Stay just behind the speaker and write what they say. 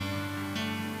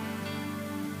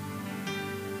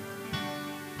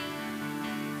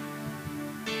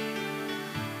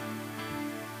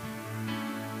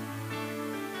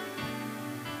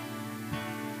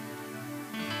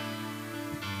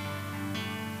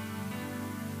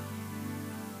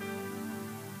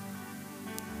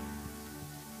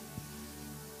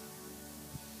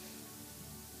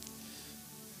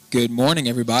Good morning,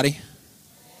 everybody.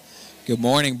 Good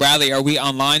morning. Bradley, are we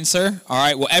online, sir? All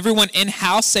right. Well, everyone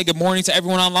in-house, say good morning to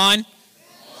everyone online.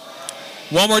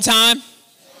 One more time.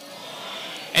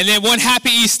 And then one happy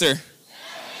Easter.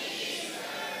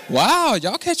 Wow,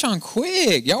 y'all catch on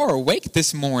quick. Y'all are awake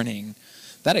this morning.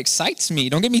 That excites me.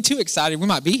 Don't get me too excited. We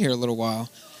might be here a little while.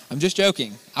 I'm just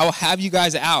joking. I will have you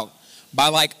guys out by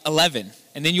like 11.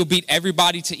 And then you'll beat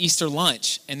everybody to Easter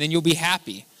lunch. And then you'll be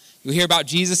happy. You'll hear about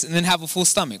Jesus and then have a full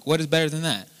stomach. What is better than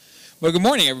that? Well, good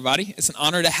morning, everybody. It's an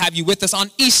honor to have you with us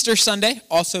on Easter Sunday,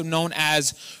 also known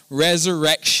as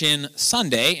Resurrection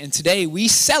Sunday. And today we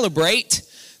celebrate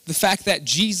the fact that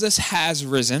Jesus has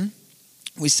risen.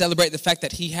 We celebrate the fact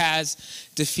that he has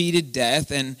defeated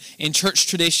death. And in church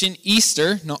tradition,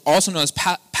 Easter, also known as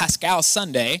Paschal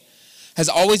Sunday, has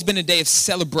always been a day of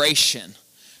celebration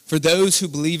for those who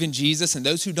believe in Jesus and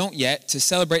those who don't yet, to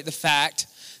celebrate the fact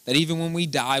that even when we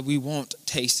die, we won't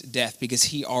taste death because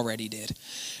he already did.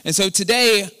 And so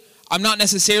today, I'm not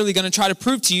necessarily going to try to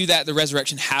prove to you that the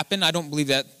resurrection happened. I don't believe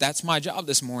that that's my job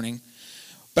this morning.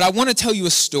 But I want to tell you a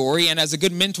story, and as a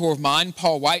good mentor of mine,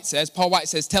 Paul White says,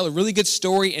 tell a really good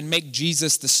story and make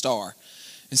Jesus the star.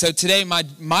 And so today,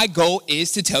 my goal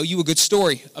is to tell you a good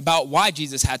story about why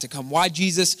Jesus had to come, why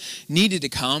Jesus needed to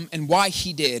come, and why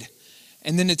he did.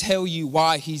 And then to tell you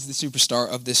why he's the superstar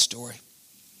of this story.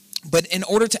 But in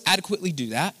order to adequately do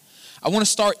that, I want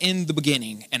to start in the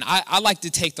beginning. And I like to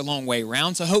take the long way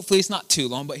around, so hopefully it's not too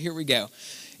long, but here we go.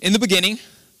 In the beginning,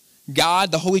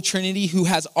 God, the Holy Trinity, who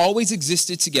has always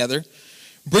existed together,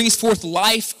 brings forth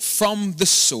life from the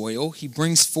soil. He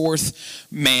brings forth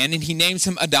man, and he names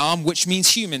him Adam, which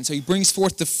means human. So he brings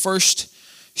forth the first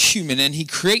human, and he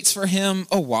creates for him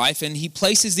a wife, and he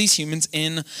places these humans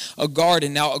in a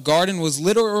garden. Now, a garden was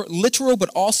literal but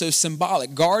also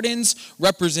symbolic. Gardens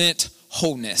represent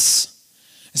wholeness.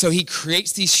 And so he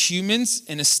creates these humans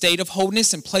in a state of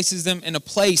wholeness and places them in a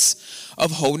place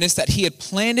of wholeness that he had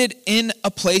planted in a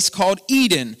place called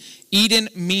Eden. Eden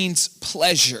means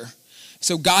pleasure.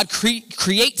 So God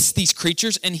creates these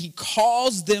creatures, and he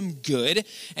calls them good,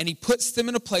 and he puts them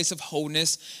in a place of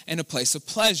wholeness and a place of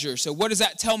pleasure. So what does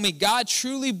that tell me? God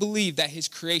truly believed that his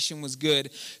creation was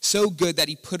good, so good that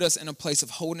he put us in a place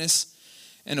of wholeness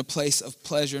and a place of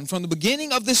pleasure. And from the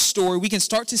beginning of this story, we can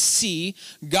start to see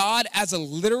God as a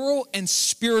literal and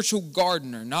spiritual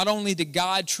gardener. Not only did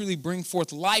God truly bring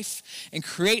forth life and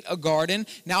create a garden,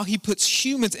 now he puts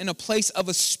humans in a place of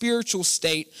a spiritual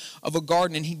state of a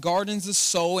garden. And he gardens the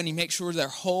soul, and he makes sure they're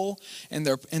whole and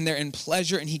they're in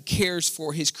pleasure, and he cares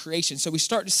for his creation. So we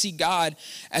start to see God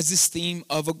as this theme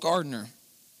of a gardener.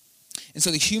 And so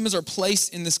the humans are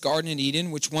placed in this garden in Eden,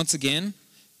 which once again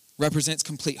represents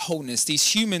complete wholeness.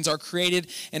 These humans are created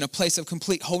in a place of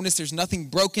complete wholeness. There's nothing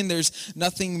broken, there's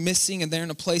nothing missing, and they're in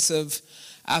a place of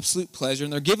absolute pleasure.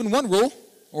 And they're given one rule,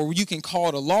 or you can call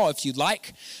it a law if you'd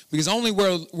like, because only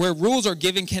where rules are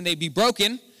given can they be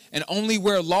broken, and only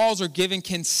where laws are given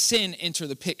can sin enter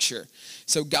the picture.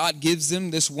 So God gives them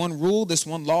this one rule, this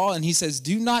one law, and he says,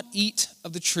 do not eat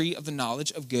of the tree of the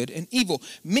knowledge of good and evil.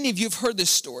 Many of you have heard this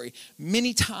story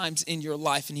many times in your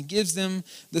life, and he gives them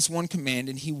this one command,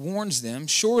 and he warns them,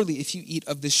 surely if you eat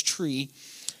of this tree,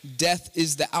 death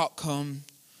is the outcome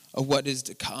of what is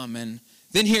to come. And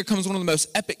then here comes one of the most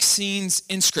epic scenes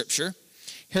in Scripture.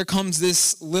 Here comes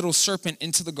this little serpent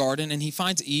into the garden, and he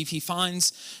finds Eve, he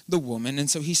finds the woman, and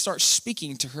so he starts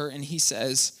speaking to her, and he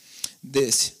says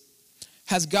this,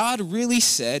 has God really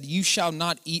said, you shall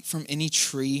not eat from any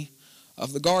tree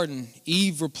of the garden?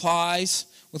 Eve replies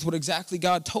with what exactly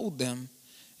God told them,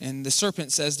 and the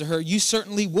serpent says to her, you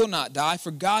certainly will not die,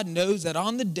 for God knows that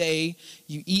on the day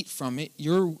you eat from it,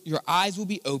 your eyes will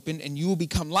be opened, and you will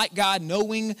become like God,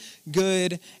 knowing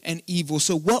good and evil.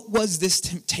 So what was this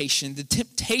temptation? The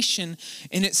temptation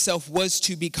in itself was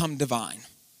to become divine.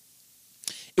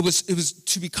 It was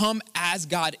to become as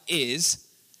God is.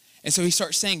 And so he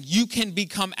starts saying, you can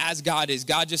become as God is.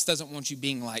 God just doesn't want you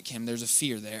being like him. There's a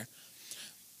fear there.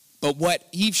 But what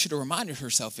Eve should have reminded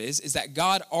herself is that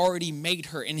God already made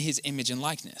her in his image and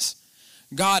likeness.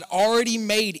 God already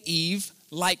made Eve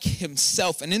like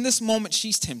himself. And in this moment,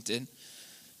 she's tempted.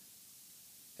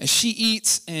 As she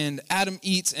eats and Adam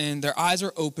eats and their eyes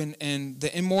are open and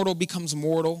the immortal becomes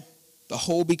mortal, the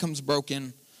whole becomes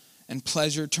broken, and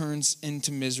pleasure turns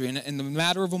into misery. And in the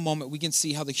matter of a moment, we can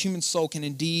see how the human soul can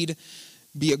indeed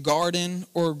be a garden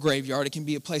or a graveyard. It can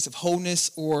be a place of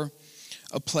wholeness or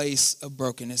a place of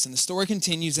brokenness. And the story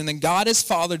continues, and then God as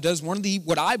Father does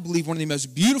what I believe one of the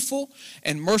most beautiful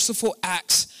and merciful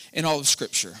acts in all of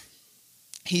Scripture.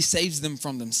 He saves them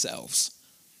from themselves.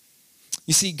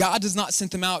 You see, God does not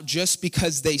send them out just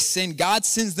because they sin. God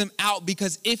sends them out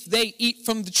because if they eat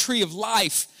from the tree of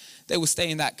life, they will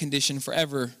stay in that condition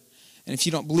forever. And if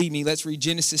you don't believe me, let's read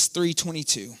Genesis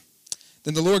 3:22.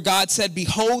 Then the Lord God said,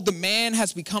 behold, the man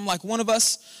has become like one of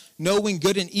us, knowing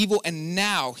good and evil, and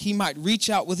now he might reach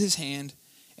out with his hand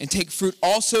and take fruit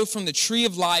also from the tree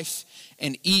of life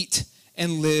and eat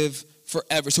and live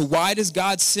forever. So why does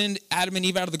God send Adam and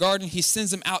Eve out of the garden? He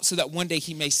sends them out so that one day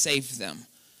he may save them.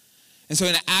 And so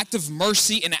in an act of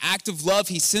mercy, in an act of love,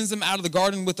 he sends them out of the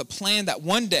garden with a plan that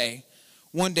one day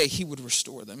he would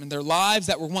restore them. And their lives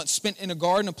that were once spent in a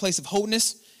garden, a place of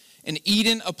wholeness, in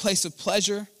Eden, a place of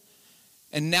pleasure,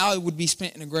 and now it would be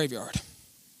spent in a graveyard.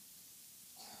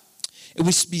 It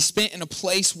would be spent in a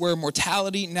place where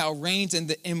mortality now reigns and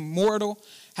the immortal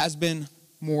has been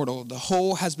mortal. The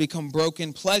whole has become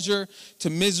broken. Pleasure to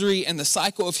misery, and the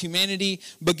cycle of humanity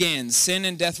begins. Sin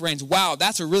and death reigns. Wow,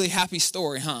 that's a really happy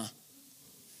story, huh?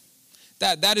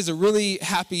 That is a really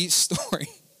happy story.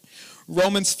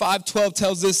 Romans 5:12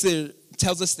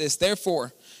 tells us this.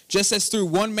 Therefore, just as through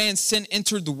one man's sin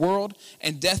entered the world,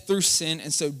 and death through sin,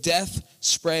 and so death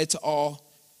spread to all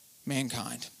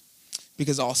mankind,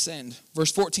 because all sinned.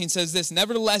 Verse 14 says this,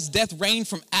 nevertheless, death reigned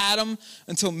from Adam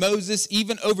until Moses,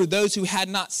 even over those who had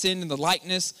not sinned in the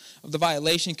likeness of the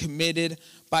violation committed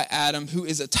by Adam, who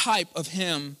is a type of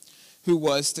him who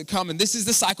was to come. And this is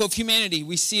the cycle of humanity.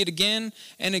 We see it again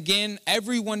and again.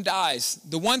 Everyone dies.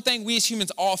 The one thing we as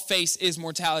humans all face is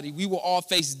mortality. We will all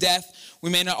face death. We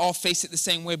may not all face it the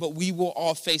same way, but we will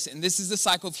all face it. And this is the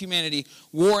cycle of humanity.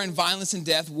 War and violence and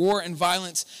death. War and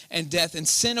violence and death. And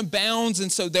sin abounds,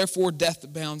 and so therefore death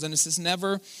abounds. And it's this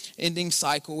never-ending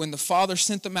cycle. And the Father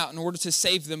sent them out in order to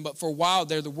save them, but for a while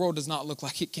there, the world does not look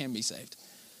like it can be saved.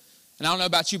 And I don't know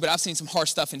about you, but I've seen some hard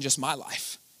stuff in just my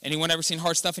life. Anyone ever seen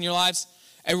hard stuff in your lives?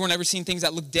 Everyone ever seen things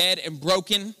that look dead and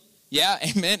broken? Yeah,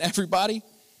 amen, everybody.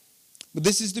 But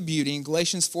this is the beauty. In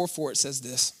Galatians 4:4 it says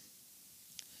this.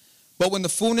 But when the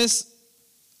fullness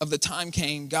of the time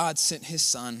came, God sent his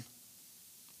son,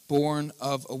 born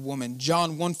of a woman.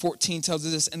 John 1:14 tells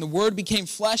us this. And the word became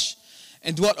flesh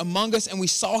and dwelt among us, and we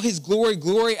saw his glory,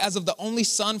 glory as of the only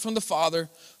Son from the Father,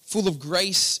 full of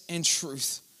grace and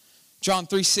truth. John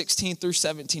 3:16 through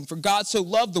 17. For God so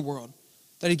loved the world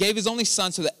that he gave his only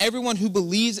Son, so that everyone who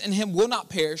believes in him will not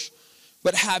perish,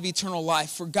 but have eternal life.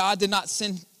 For God did not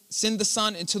send the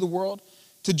Son into the world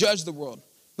to judge the world,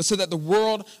 but so that the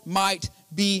world might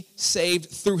be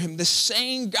saved through him. The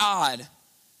same God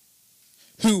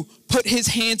who put his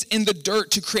hands in the dirt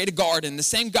to create a garden, the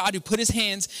same God who put his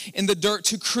hands in the dirt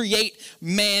to create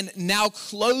man, now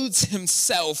clothes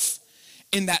himself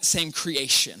in that same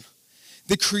creation.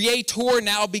 The creator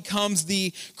now becomes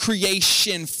the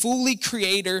creation, fully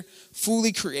creator,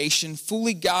 fully creation,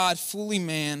 fully God, fully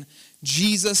man.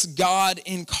 Jesus, God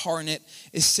incarnate,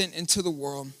 is sent into the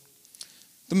world.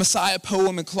 The Messiah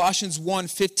poem in Colossians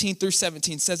 1:15 through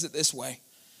 17 says it this way.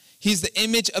 He's the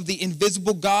image of the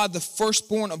invisible God, the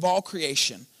firstborn of all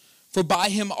creation. For by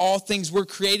him all things were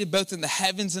created, both in the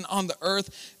heavens and on the earth,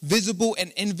 visible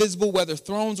and invisible, whether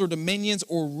thrones or dominions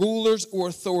or rulers or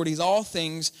authorities. All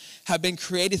things have been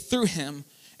created through him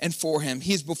and for him.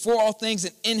 He is before all things,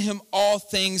 and in him all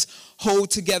things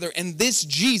hold together. And this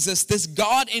Jesus, this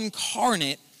God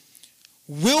incarnate,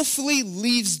 willfully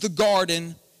leaves the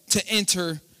garden to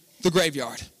enter the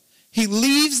graveyard. He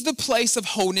leaves the place of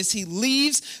wholeness. He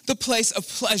leaves the place of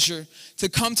pleasure to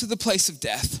come to the place of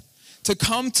death, to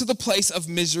come to the place of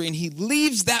misery. And he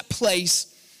leaves that place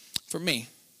for me.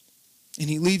 And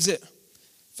he leaves it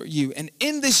for you. And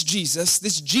in this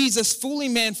Jesus, fully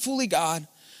man, fully God,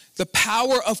 the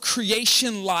power of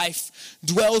creation life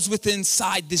dwells within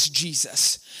inside this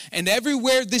Jesus. And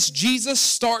everywhere this Jesus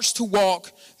starts to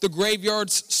walk, the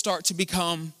graveyards start to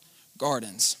become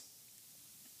gardens.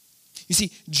 You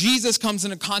see, Jesus comes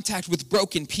into contact with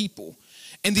broken people,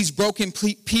 and these broken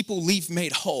people leave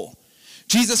made whole.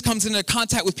 Jesus comes into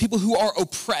contact with people who are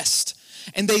oppressed,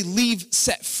 and they leave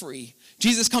set free.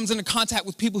 Jesus comes into contact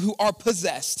with people who are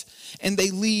possessed, and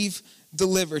they leave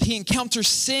delivered. He encounters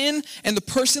sin, and the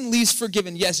person leaves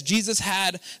forgiven. Yes, Jesus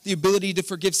had the ability to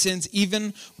forgive sins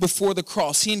even before the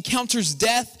cross. He encounters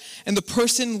death, and the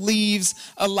person leaves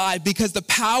alive, because the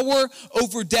power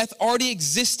over death already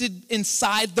existed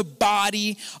inside the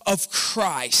body of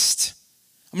Christ.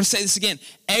 I'm going to say this again.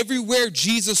 Everywhere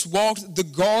Jesus walked,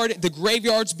 the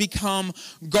graveyards become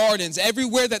gardens.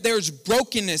 Everywhere that there is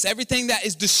brokenness, everything that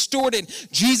is distorted,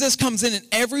 Jesus comes in, and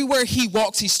everywhere he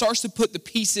walks, he starts to put the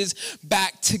pieces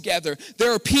back together.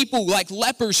 There are people like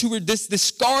lepers who were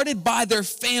discarded by their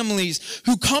families,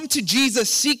 who come to Jesus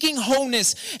seeking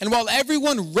wholeness. And while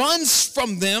everyone runs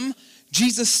from them,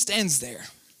 Jesus stands there.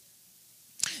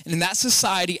 And in that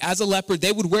society, as a leper,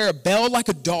 they would wear a bell like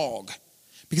a dog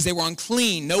because they were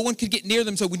unclean. No one could get near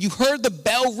them. So when you heard the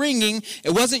bell ringing,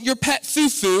 it wasn't your pet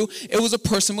foo-foo, it was a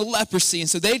person with leprosy. And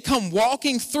so they'd come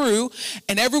walking through,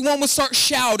 and everyone would start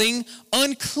shouting,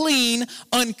 unclean,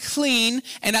 unclean.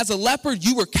 And as a leper,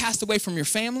 you were cast away from your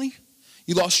family.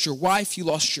 You lost your wife, you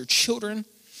lost your children.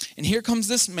 And here comes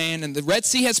this man, and the Red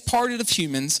Sea has parted of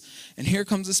humans, and here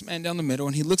comes this man down the middle,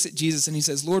 and he looks at Jesus and he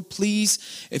says, Lord,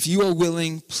 please, if you are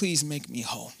willing, please make me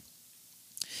whole.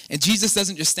 And Jesus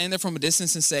doesn't just stand there from a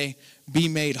distance and say, be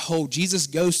made whole. Jesus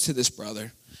goes to this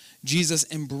brother.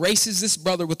 Jesus embraces this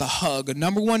brother with a hug, a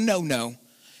number one no-no.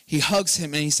 He hugs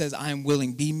him and he says, I am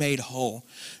willing, be made whole.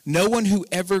 No one who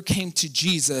ever came to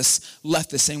Jesus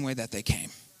left the same way that they came.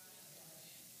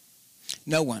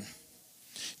 No one.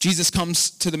 Jesus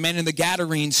comes to the man in the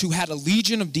Gadarenes who had a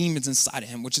legion of demons inside of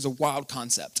him, which is a wild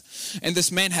concept. And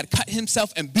this man had cut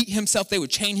himself and beat himself. They would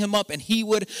chain him up and he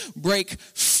would break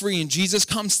free. And Jesus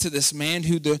comes to this man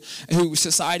who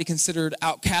society considered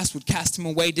outcast, would cast him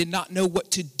away, did not know what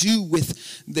to do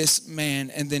with this man.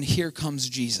 And then here comes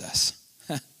Jesus.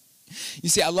 You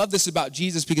see, I love this about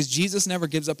Jesus because Jesus never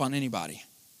gives up on anybody.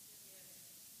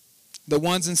 The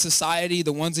ones in society,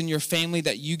 the ones in your family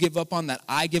that you give up on, that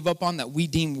I give up on, that we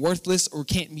deem worthless or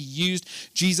can't be used,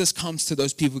 Jesus comes to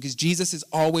those people because Jesus is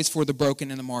always for the broken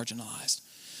and the marginalized.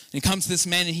 And he comes to this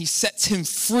man and he sets him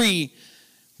free,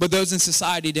 but those in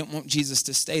society didn't want Jesus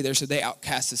to stay there, so they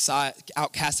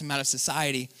outcast him out of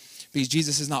society because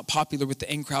Jesus is not popular with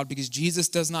the in crowd, because Jesus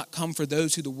does not come for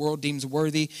those who the world deems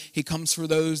worthy. He comes for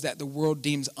those that the world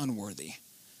deems unworthy.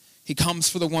 He comes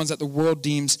for the ones that the world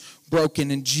deems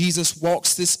broken. And Jesus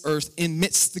walks this earth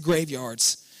amidst the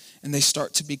graveyards, and they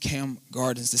start to become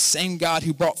gardens. The same God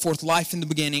who brought forth life in the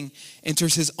beginning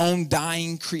enters his own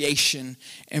dying creation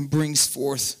and brings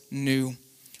forth new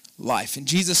life. And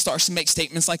Jesus starts to make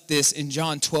statements like this in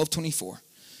John 12:24.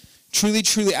 Truly,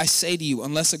 truly, I say to you,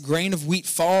 unless a grain of wheat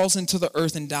falls into the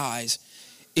earth and dies,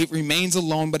 it remains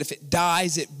alone. But if it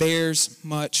dies, it bears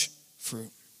much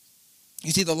fruit.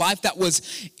 You see, the life that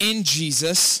was in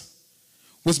Jesus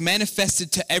was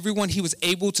manifested to everyone he was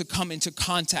able to come into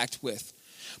contact with.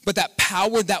 But that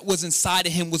power that was inside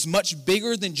of him was much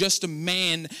bigger than just a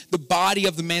man, the body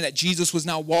of the man that Jesus was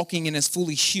now walking in as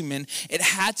fully human. It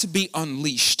had to be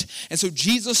unleashed. And so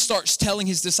Jesus starts telling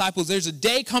his disciples, there's a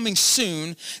day coming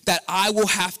soon that I will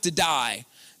have to die.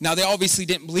 Now, they obviously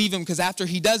didn't believe him because after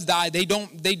he does die, they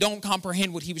don't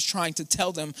comprehend what he was trying to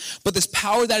tell them. But this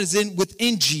power that is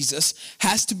within Jesus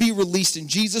has to be released. And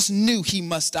Jesus knew he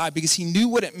must die because he knew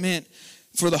what it meant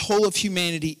for the whole of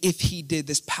humanity if he did.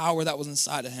 This power that was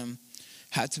inside of him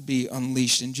had to be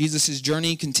unleashed. And Jesus'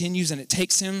 journey continues, and it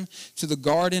takes him to the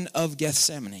Garden of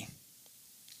Gethsemane.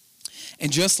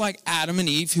 And just like Adam and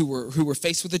Eve, who were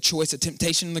faced with a choice, a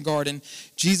temptation in the garden,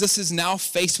 Jesus is now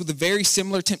faced with a very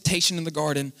similar temptation in the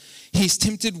garden. He's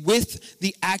tempted with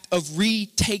the act of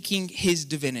retaking his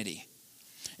divinity.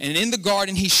 And in the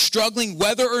garden, he's struggling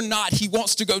whether or not he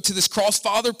wants to go to this cross.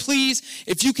 Father, please,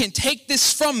 if you can take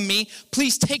this from me,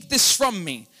 please take this from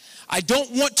me. I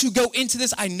don't want to go into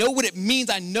this. I know what it means.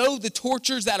 I know the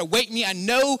tortures that await me. I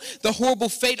know the horrible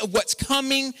fate of what's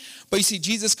coming. But you see,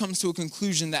 Jesus comes to a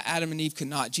conclusion that Adam and Eve could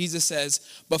not. Jesus says,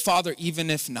 but Father, even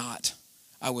if not,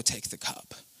 I will take the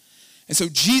cup. And so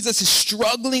Jesus is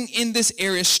struggling in this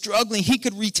area, struggling. He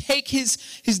could retake his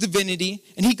divinity,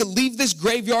 and he could leave this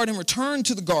graveyard and return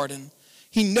to the garden.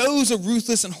 He knows a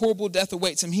ruthless and horrible death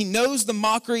awaits him. He knows the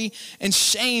mockery and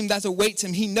shame that awaits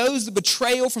him. He knows the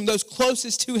betrayal from those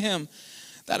closest to him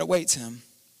that awaits him.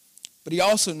 But he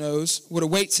also knows what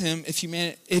awaits him if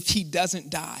he doesn't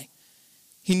die.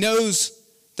 He knows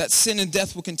that sin and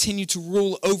death will continue to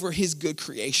rule over his good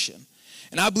creation.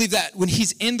 And I believe that when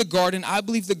he's in the garden, I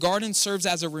believe the garden serves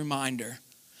as a reminder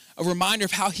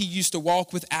of how he used to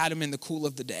walk with Adam in the cool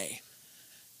of the day.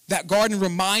 That garden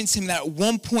reminds him that at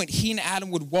one point he and Adam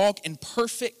would walk in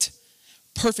perfect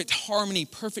harmony,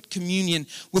 perfect communion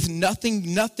with nothing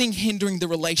hindering the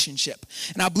relationship.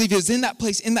 And I believe it was in that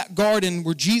place, in that garden,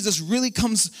 where Jesus really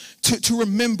comes to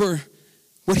remember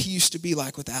what he used to be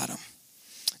like with Adam.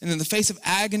 And in the face of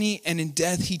agony and in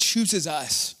death, he chooses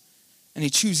us, and he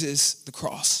chooses the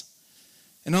cross.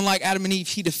 And unlike Adam and Eve,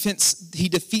 he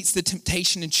defeats the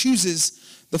temptation and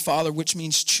chooses the Father, which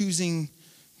means choosing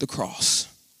the cross.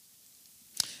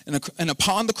 And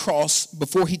upon the cross,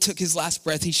 before he took his last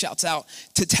breath, he shouts out,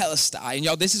 Tetelestai. And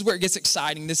y'all, this is where it gets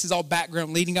exciting. This is all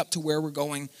background leading up to where we're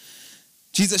going.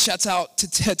 Jesus shouts out,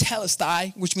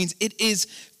 Tetelestai, which means it is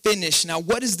finished. Now,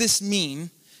 what does this mean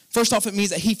First off, it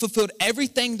means that he fulfilled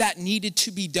everything that needed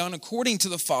to be done according to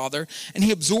the Father, and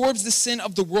he absorbs the sin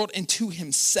of the world into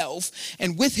himself.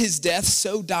 And with his death,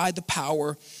 so died the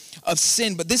power of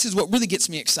sin. But this is what really gets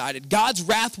me excited. God's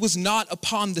wrath was not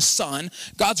upon the Son.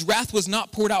 God's wrath was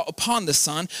not poured out upon the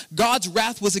Son. God's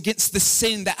wrath was against the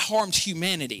sin that harmed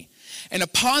humanity. And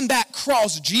upon that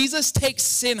cross, Jesus takes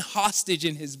sin hostage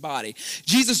in his body.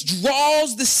 Jesus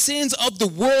draws the sins of the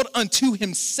world unto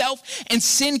himself, and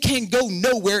sin can go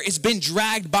nowhere. It's been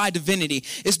dragged by divinity.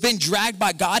 It's been dragged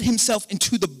by God himself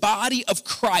into the body of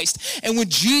Christ. And when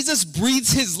Jesus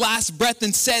breathes his last breath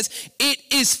and says, "It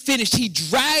is finished," he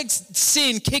drags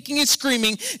sin, kicking and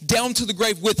screaming, down to the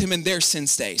grave with him, and there sin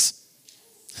stays.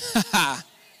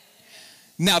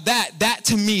 Now that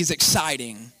to me is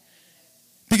exciting.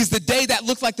 Because the day that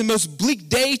looked like the most bleak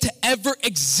day to ever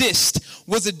exist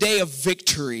was a day of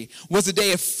victory, was a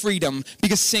day of freedom,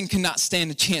 because sin cannot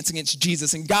stand a chance against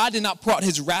Jesus. And God did not pour out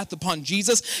his wrath upon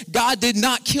Jesus. God did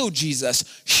not kill Jesus.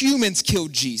 Humans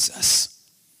killed Jesus.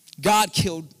 God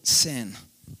killed sin.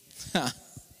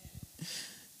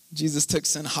 Jesus took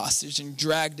sin hostage and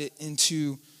dragged it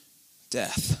into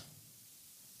death.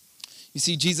 You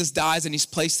see, Jesus dies and he's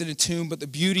placed in a tomb, but the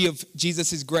beauty of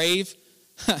Jesus' grave,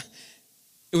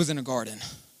 it was in a garden.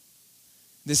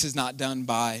 This is not done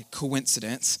by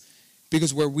coincidence,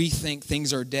 because where we think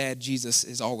things are dead, Jesus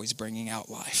is always bringing out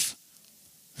life.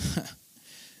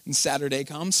 And Saturday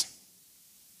comes.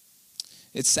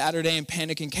 It's Saturday and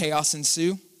panic and chaos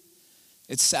ensue.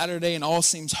 It's Saturday and all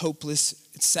seems hopeless.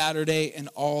 It's Saturday and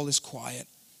all is quiet.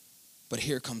 But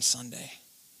here comes Sunday.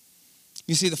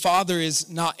 You see, the Father is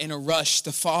not in a rush.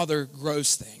 The Father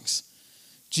grows things.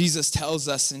 Jesus tells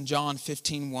us in John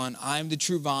 15:1, "I am the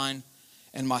true vine,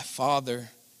 and my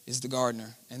Father is the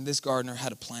gardener." And this gardener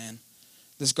had a plan.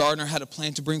 This gardener had a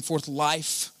plan to bring forth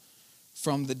life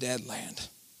from the dead land.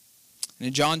 And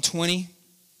in John 20,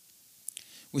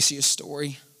 we see a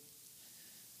story.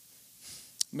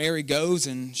 Mary goes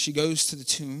and she goes to the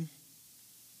tomb.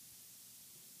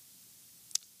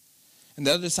 And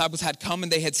the other disciples had come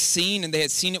and they had seen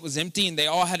it was empty, and they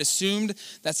all had assumed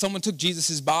that someone took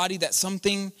Jesus' body, that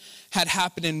something had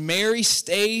happened. And Mary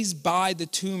stays by the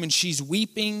tomb and she's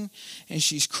weeping and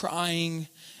she's crying.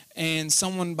 And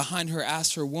someone behind her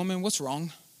asks her, "Woman, what's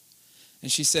wrong?"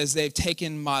 And she says, "They've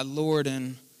taken my Lord."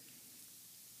 And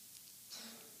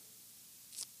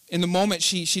in the moment,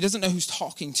 she doesn't know who's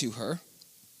talking to her.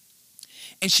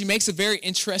 And she makes a very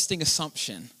interesting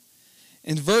assumption.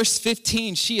 In verse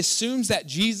 15, she assumes that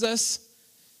Jesus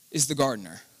is the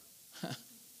gardener.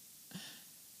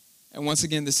 And once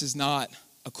again, this is not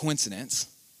a coincidence,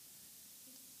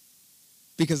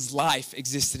 because life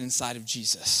existed inside of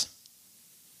Jesus.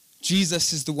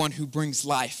 Jesus is the one who brings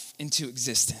life into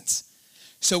existence.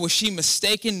 So was she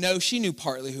mistaken? No, she knew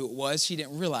partly who it was. She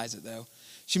didn't realize it, though.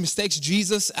 She mistakes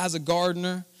Jesus as a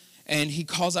gardener. And he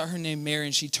calls out her name, Mary,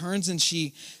 and she turns and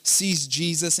she sees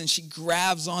Jesus and she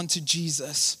grabs onto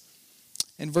Jesus.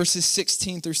 And verses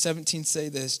 16 through 17 say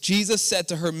this: Jesus said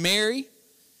to her, "Mary."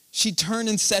 She turned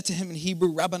and said to him in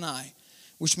Hebrew, "Rabboni,"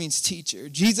 which means teacher.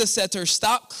 Jesus said to her,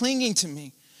 "Stop clinging to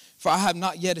me, for I have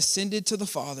not yet ascended to the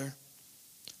Father.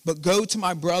 But go to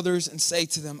my brothers and say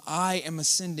to them, I am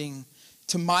ascending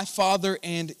to my Father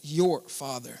and your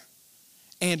Father,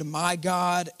 and my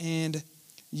God and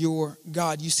your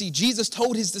God." You see, Jesus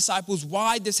told his disciples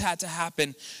why this had to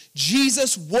happen.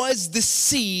 Jesus was the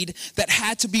seed that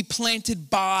had to be planted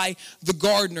by the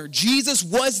gardener. Jesus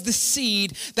was the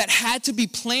seed that had to be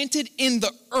planted in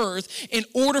the earth in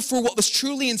order for what was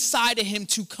truly inside of him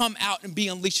to come out and be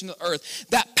unleashed in the earth.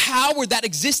 That power that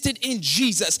existed in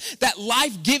Jesus, that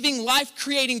life-giving,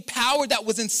 life-creating power that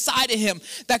was inside of him,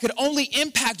 that could only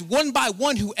impact one by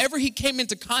one whoever he came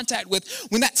into contact with.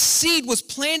 When that seed was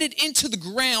planted into the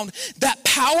ground, that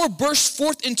power burst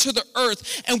forth into the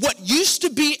earth, and what used to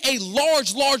be a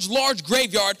large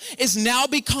graveyard is now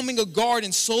becoming a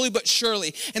garden, slowly but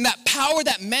surely. And that power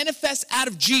that manifests out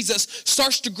of Jesus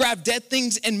starts to grab dead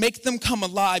things and make them come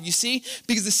alive, you see?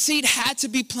 Because the seed had to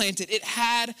be planted. It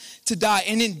had to die.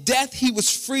 And in death, he was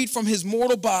freed from his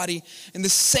mortal body. And the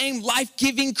same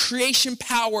life-giving creation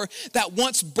power that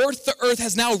once birthed the earth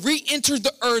has now re-entered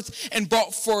the earth and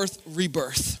brought forth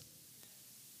rebirth.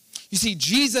 You see,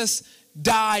 Jesus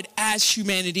died as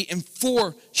humanity and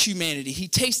for humanity. He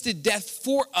tasted death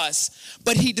for us,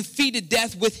 but he defeated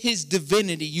death with his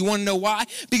divinity. You want to know why?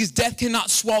 Because death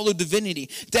cannot swallow divinity.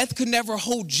 Death could never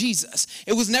hold Jesus.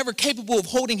 It was never capable of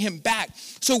holding him back.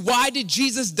 So why did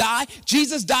Jesus die?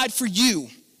 Jesus died for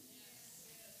you.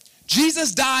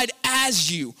 Jesus died as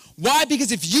you. Why?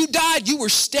 Because if you died, you were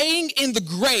staying in the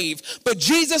grave. But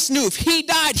Jesus knew if he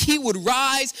died, he would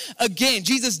rise again.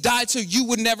 Jesus died so you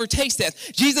would never taste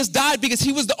death. Jesus died because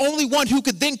he was the only one who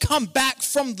could then come back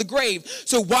from the grave.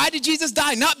 So why did Jesus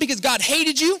die? Not because God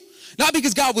hated you, not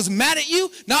because God was mad at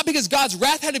you, not because God's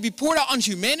wrath had to be poured out on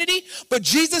humanity, but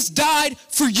Jesus died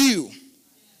for you.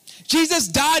 Jesus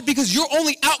died because your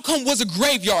only outcome was a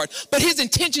graveyard, but his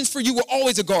intentions for you were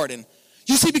always a garden.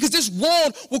 You see, because this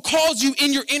world will cause you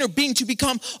in your inner being to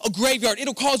become a graveyard.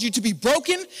 It'll cause you to be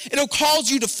broken. It'll cause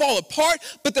you to fall apart.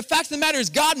 But the fact of the matter is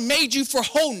God made you for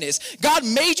wholeness. God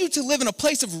made you to live in a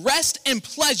place of rest and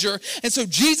pleasure. And so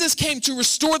Jesus came to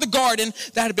restore the garden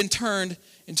that had been turned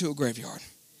into a graveyard.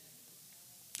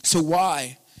 So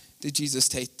why did Jesus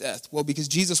take death? Well, because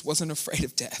Jesus wasn't afraid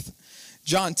of death.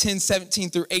 John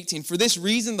 10:17-18. For this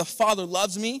reason the Father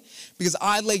loves me, because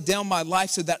I lay down my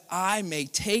life so that I may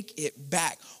take it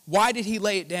back. Why did he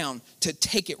lay it down? To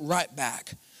take it right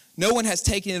back. No one has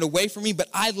taken it away from me, but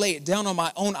I lay it down on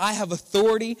my own. I have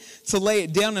authority to lay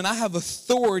it down, and I have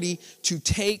authority to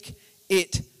take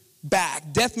it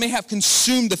back. Death may have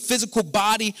consumed the physical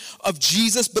body of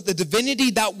Jesus, but the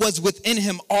divinity that was within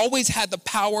him always had the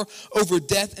power over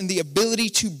death and the ability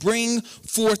to bring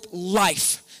forth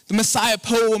life. The Messiah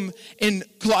poem in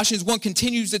Colossians 1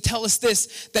 continues to tell us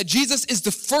this, that Jesus is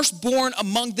the firstborn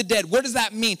among the dead. What does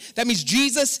that mean? That means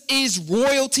Jesus is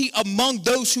royalty among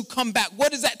those who come back.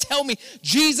 What does that tell me?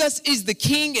 Jesus is the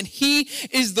King and he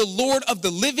is the Lord of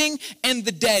the living and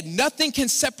the dead. Nothing can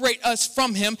separate us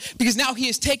from him because now he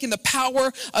has taken the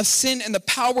power of sin and the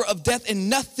power of death, and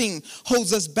nothing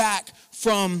holds us back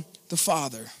from the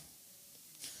Father.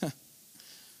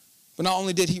 But not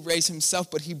only did he raise himself,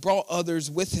 but he brought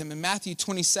others with him. In Matthew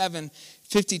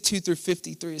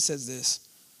 27:52-53, it says this.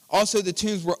 Also the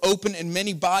tombs were opened, and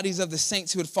many bodies of the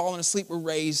saints who had fallen asleep were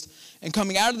raised. And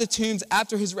coming out of the tombs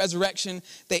after his resurrection,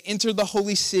 they entered the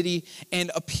holy city and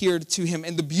appeared to him.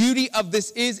 And the beauty of this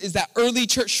is that early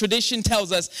church tradition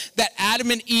tells us that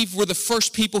Adam and Eve were the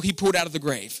first people he pulled out of the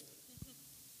grave.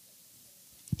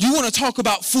 You want to talk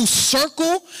about full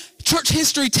circle? Church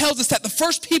history tells us that the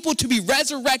first people to be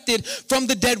resurrected from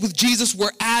the dead with Jesus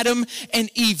were Adam and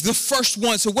Eve, the first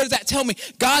one. So what does that tell me?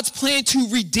 God's plan to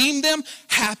redeem them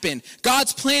happened.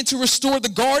 God's plan to restore the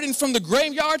garden from the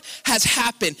graveyard has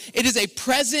happened. It is a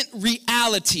present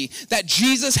reality that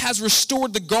Jesus has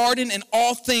restored the garden and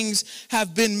all things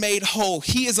have been made whole.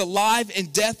 He is alive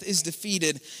and death is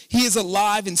defeated. He is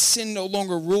alive and sin no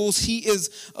longer rules. He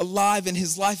is alive and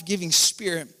his life-giving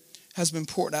spirit has been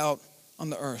poured out on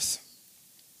the earth.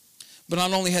 But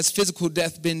not only has physical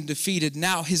death been defeated,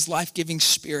 now his life-giving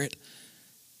spirit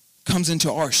comes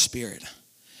into our spirit.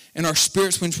 And our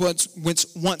spirits, which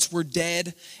once were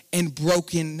dead and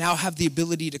broken, now have the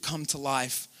ability to come to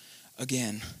life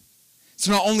again.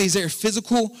 So not only is there a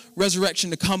physical resurrection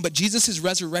to come, but Jesus is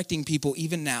resurrecting people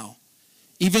even now.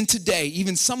 Even today,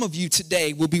 even some of you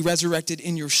today will be resurrected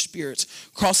in your spirits,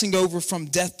 crossing over from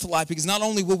death to life. Because not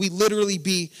only will we literally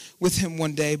be with him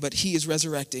one day, but he is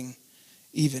resurrecting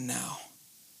even now.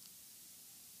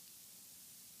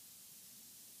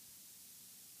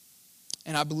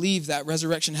 And I believe that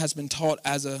resurrection has been taught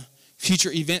as a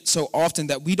future event so often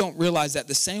that we don't realize that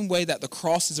the same way that the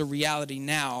cross is a reality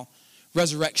now,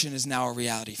 resurrection is now a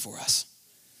reality for us.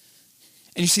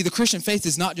 And you see, the Christian faith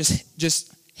is not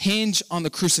just hinge on the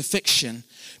crucifixion,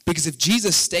 because if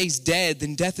Jesus stays dead,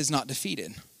 then death is not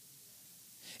defeated.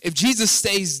 If Jesus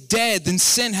stays dead, then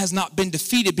sin has not been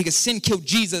defeated, because sin killed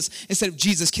Jesus instead of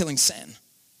Jesus killing sin.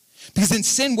 Because then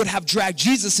sin would have dragged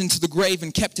Jesus into the grave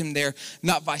and kept him there,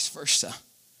 not vice versa.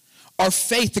 Our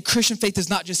faith, the Christian faith,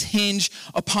 does not just hinge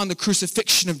upon the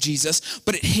crucifixion of Jesus,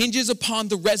 but it hinges upon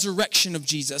the resurrection of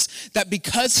Jesus, that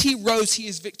because he rose, he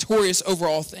is victorious over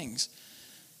all things.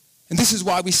 And this is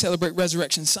why we celebrate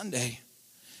Resurrection Sunday.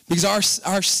 Because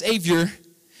our Savior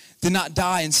did not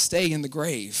die and stay in the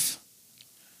grave.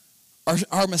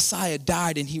 Our Messiah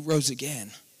died and he rose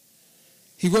again.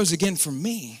 He rose again for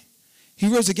me. He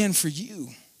rose again for you.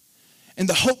 And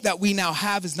the hope that we now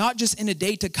have is not just in a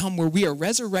day to come where we are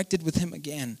resurrected with him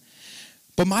again.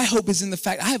 But my hope is in the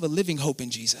fact I have a living hope in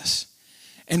Jesus.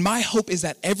 And my hope is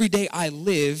that every day I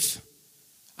live,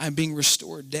 I'm being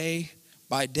restored day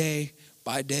by day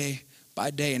by day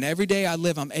by day. And every day I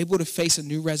live, I'm able to face a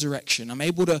new resurrection. I'm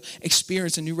able to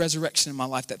experience a new resurrection in my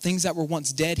life. That things that were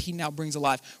once dead, he now brings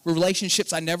alive.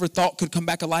 Relationships I never thought could come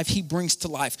back alive, he brings to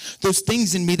life. Those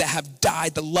things in me that have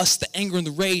died, the lust, the anger, and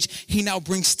the rage, he now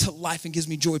brings to life and gives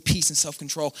me joy, peace, and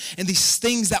self-control. And these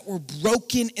things that were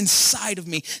broken inside of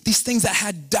me, these things that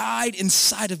had died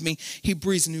inside of me, he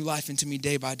breathes new life into me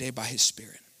day by day by his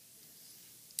Spirit.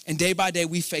 And day by day,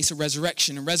 we face a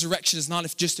resurrection. And resurrection is not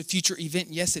just a future event.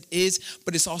 Yes, it is,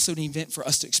 but it's also an event for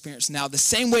us to experience now. The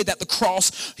same way that the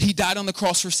cross, he died on the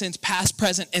cross for sins, past,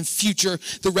 present, and future,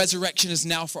 the resurrection is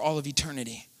now for all of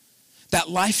eternity. That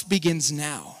life begins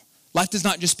now. Life does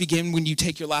not just begin when you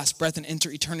take your last breath and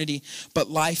enter eternity, but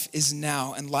life is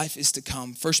now and life is to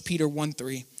come. 1 Peter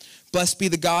 1:3. Blessed be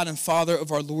the God and Father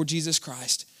of our Lord Jesus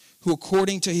Christ, who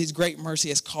according to his great mercy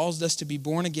has caused us to be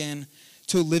born again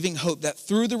to a living hope, that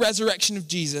through the resurrection of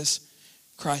Jesus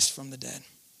Christ from the dead,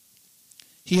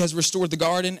 he has restored the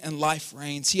garden and life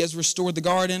reigns. He has restored the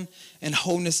garden and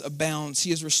wholeness abounds. He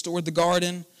has restored the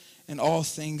garden and all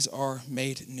things are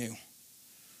made new.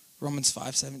 Romans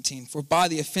 5:17. For by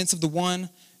the offense of the one,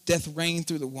 death reigned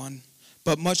through the one,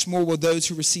 but much more will those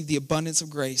who receive the abundance of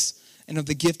grace and of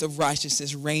the gift of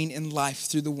righteousness reign in life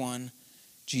through the one,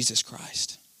 Jesus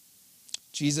Christ.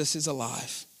 Jesus is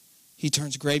alive. He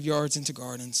turns graveyards into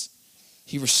gardens.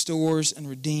 He restores and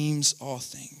redeems all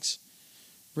things.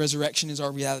 Resurrection is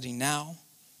our reality now.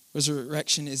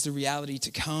 Resurrection is the reality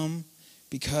to come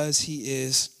because he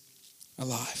is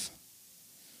alive.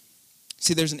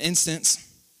 See, there's an instance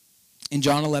in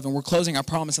John 11. We're closing, I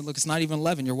promise. And look, it's not even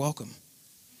 11. You're welcome.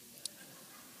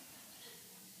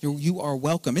 You are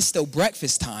welcome. It's still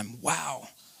breakfast time. Wow.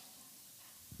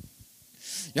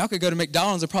 Y'all could go to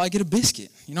McDonald's and probably get a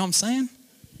biscuit. You know what I'm saying?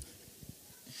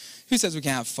 Who says we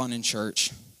can't have fun in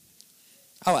church?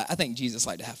 I think Jesus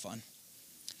liked to have fun.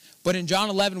 But in John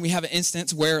 11, we have an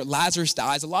instance where Lazarus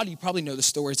dies. A lot of you probably know the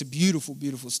story. It's a beautiful,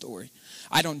 beautiful story.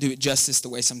 I don't do it justice the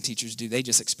way some teachers do. They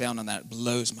just expound on that. It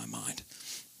blows my mind.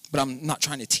 But I'm not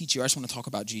trying to teach you. I just want to talk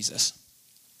about Jesus.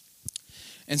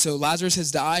 And so Lazarus has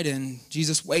died, and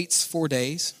Jesus waits 4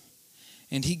 days.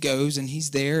 And he goes, and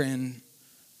he's there, and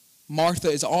Martha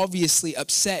is obviously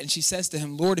upset. And she says to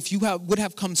him, Lord, if you would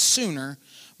have come sooner,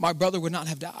 my brother would not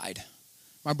have died.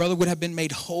 My brother would have been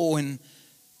made whole. And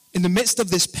in the midst of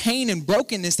this pain and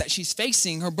brokenness that she's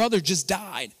facing, her brother just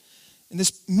died. In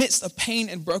this midst of pain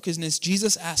and brokenness,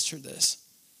 Jesus asked her this.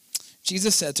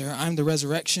 Jesus said to her, I am the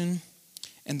resurrection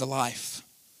and the life.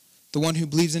 The one who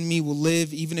believes in me will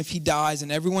live even if he dies,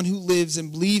 and everyone who lives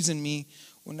and believes in me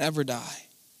will never die.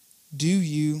 Do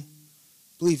you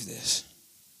believe this?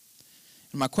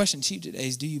 And my question to you today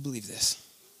is, do you believe this?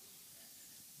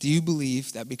 Do you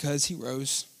believe that because he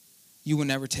rose, you will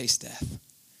never taste death?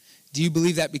 Do you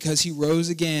believe that because he rose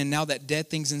again, now that dead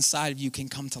things inside of you can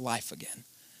come to life again?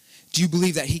 Do you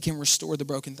believe that he can restore the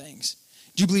broken things?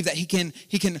 Do you believe that he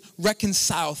can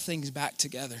reconcile things back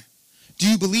together? Do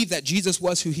you believe that Jesus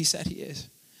was who he said he is?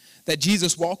 That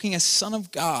Jesus, walking as Son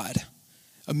of God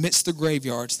amidst the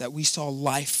graveyards, that we saw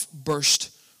life burst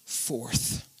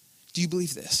forth? Do you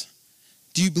believe this?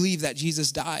 Do you believe that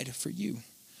Jesus died for you?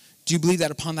 Do you believe that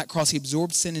upon that cross he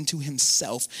absorbed sin into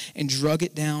himself and drug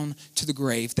it down to the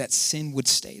grave, that sin would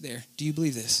stay there? Do you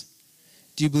believe this?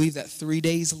 Do you believe that 3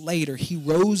 days later he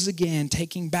rose again,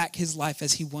 taking back his life,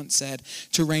 as he once said,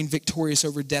 to reign victorious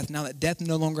over death, now that death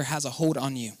no longer has a hold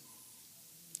on you?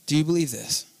 Do you believe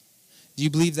this? Do you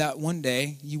believe that one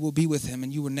day you will be with him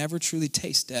and you will never truly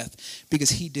taste death because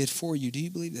he did for you? Do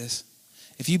you believe this?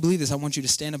 If you believe this, I want you to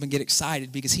stand up and get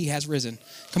excited because he has risen.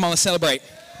 Come on, let's celebrate.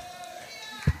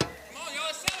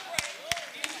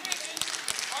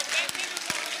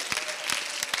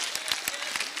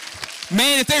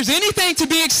 Man, if there's anything to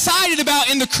be excited about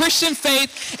in the Christian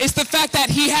faith, it's the fact that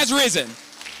he has risen.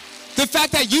 The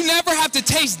fact that you never have to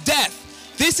taste death.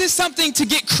 This is something to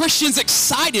get Christians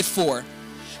excited for.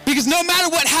 Because no matter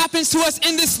what happens to us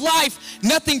in this life,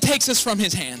 nothing takes us from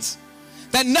his hands.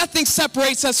 That nothing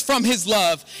separates us from his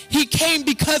love. He came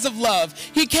because of love.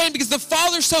 He came because the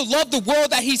Father so loved the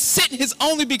world that he sent his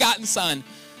only begotten Son,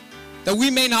 that we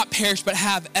may not perish but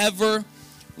have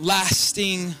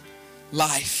everlasting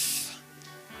life.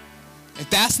 If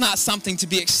that's not something to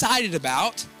be excited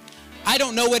about, I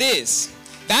don't know what is.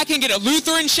 That can get a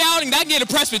Lutheran shouting, that can get a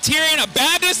Presbyterian, a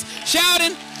Baptist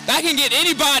shouting, that can get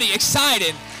anybody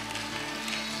excited.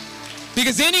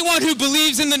 Because anyone who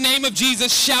believes in the name of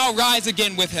Jesus shall rise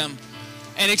again with him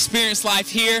and experience life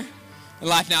here and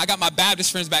life now. I got my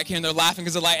Baptist friends back here and they're laughing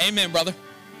because they're like, amen, brother.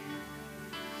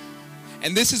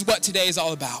 And this is what today is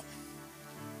all about.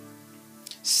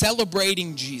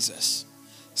 Celebrating Jesus.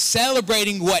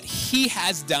 Celebrating what he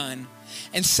has done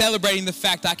and celebrating the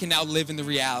fact I can now live in the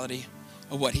reality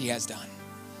of what he has done.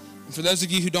 And for those of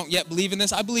you who don't yet believe in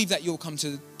this, I believe that you'll come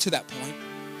to that point.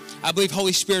 I believe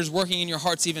Holy Spirit is working in your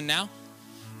hearts even now.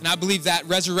 And I believe that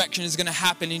resurrection is going to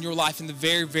happen in your life in the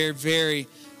very, very, very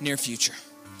near future.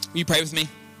 Will you pray with me?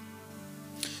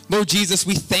 Lord Jesus,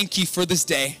 we thank you for this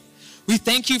day. We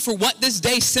thank you for what this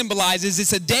day symbolizes.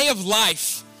 It's a day of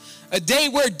life. A day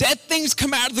where dead things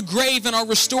come out of the grave and are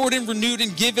restored and renewed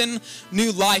and given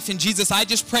new life. And Jesus, I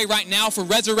just pray right now for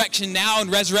resurrection now and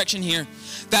resurrection here.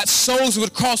 That souls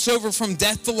would cross over from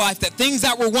death to life. That things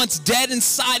that were once dead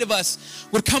inside of us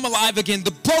would come alive again.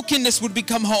 The brokenness would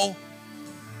become whole.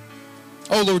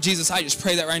 Oh, Lord Jesus, I just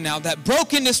pray that right now. That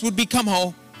brokenness would become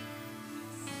whole.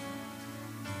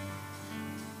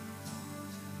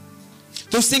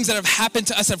 Those things that have happened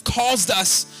to us have caused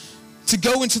us to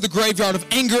go into the graveyard of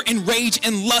anger and rage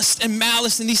and lust and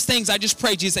malice and these things. I just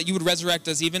pray, Jesus, that you would resurrect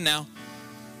us even now.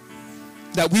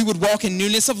 That we would walk in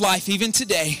newness of life even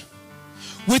today.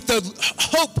 With the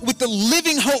hope, with the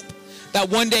living hope that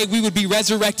one day we would be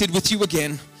resurrected with you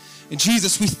again. And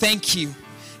Jesus, we thank you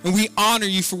and we honor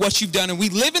you for what you've done. And we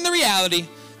live in the reality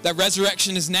that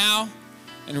resurrection is now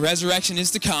and resurrection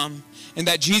is to come. And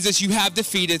that, Jesus, you have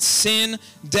defeated sin,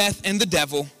 death, and the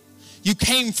devil. You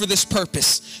came for this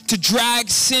purpose, to drag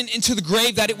sin into the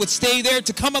grave, that it would stay there,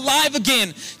 to come alive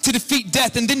again, to defeat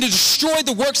death, and then to destroy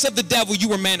the works of the devil. You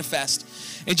were manifest.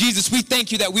 And Jesus, we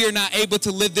thank you that we are not able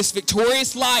to live this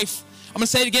victorious life. I'm going to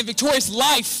say it again, victorious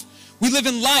life. We live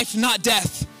in life, not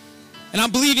death. And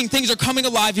I'm believing things are coming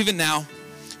alive even now.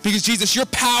 Because, Jesus, your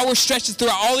power stretches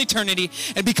throughout all eternity.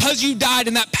 And because you died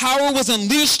and that power was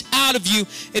unleashed out of you,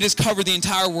 it has covered the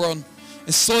entire world.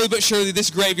 And slowly but surely,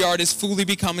 this graveyard is fully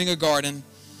becoming a garden.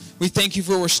 We thank you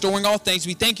for restoring all things.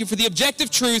 We thank you for the objective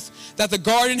truth that the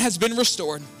garden has been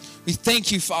restored. We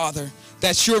thank you, Father,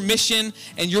 that your mission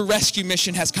and your rescue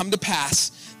mission has come to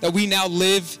pass, that we now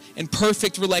live in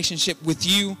perfect relationship with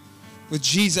you, with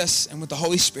Jesus, and with the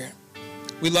Holy Spirit.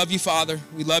 We love you, Father.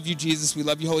 We love you, Jesus. We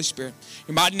love you, Holy Spirit.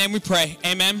 In your mighty name we pray.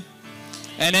 Amen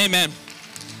and amen.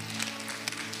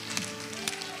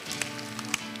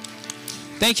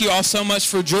 Thank you all so much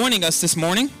for joining us this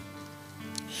morning.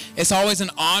 It's always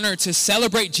an honor to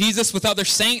celebrate Jesus with other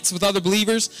saints, with other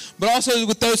believers, but also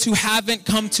with those who haven't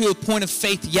come to a point of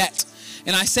faith yet.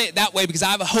 And I say it that way because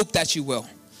I have a hope that you will.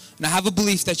 And I have a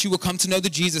belief that you will come to know the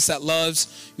Jesus that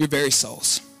loves your very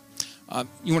souls.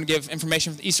 You want to give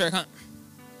information for the Easter egg hunt?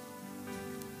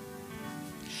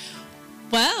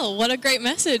 Well, what a great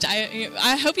message.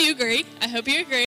 I hope you agree. I hope you agree.